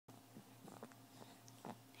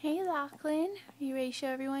Hey Lachlan, are you ready to show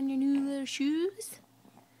everyone your new little shoes?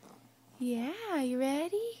 Yeah, you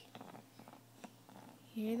ready?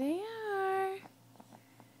 Here they are.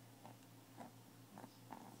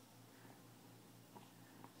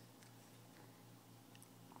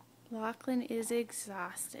 Lachlan is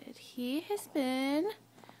exhausted. He has been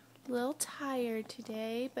a little tired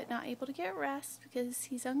today, but not able to get rest because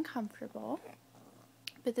he's uncomfortable.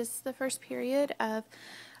 But this is the first period of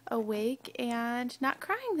awake and not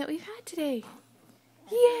crying that we've had today.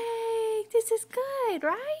 Yay! This is good,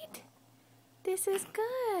 right? This is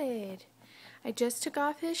good. I just took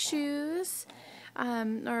off his shoes,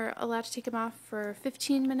 or allowed to take him off for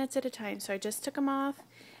 15 minutes at a time. So I just took him off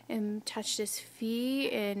and touched his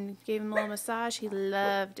feet and gave him a little massage. He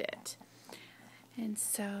loved it. And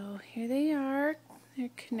so here they are. They're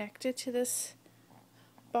connected to this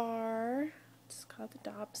bar. It's called the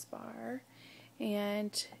Dobbs bar.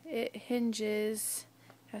 And it hinges,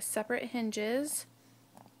 has separate hinges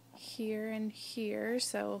here and here.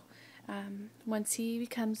 So once he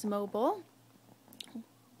becomes mobile,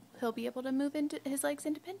 he'll be able to move into his legs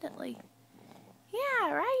independently.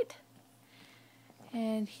 Yeah, right?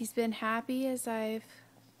 And he's been happy as I've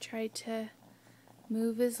tried to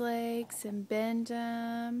move his legs and bend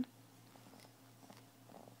them.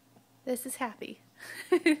 This is happy.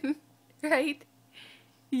 Right?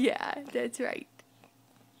 Yeah, that's right.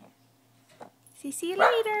 See you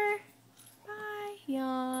later. Bye,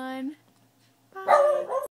 yawn. Bye.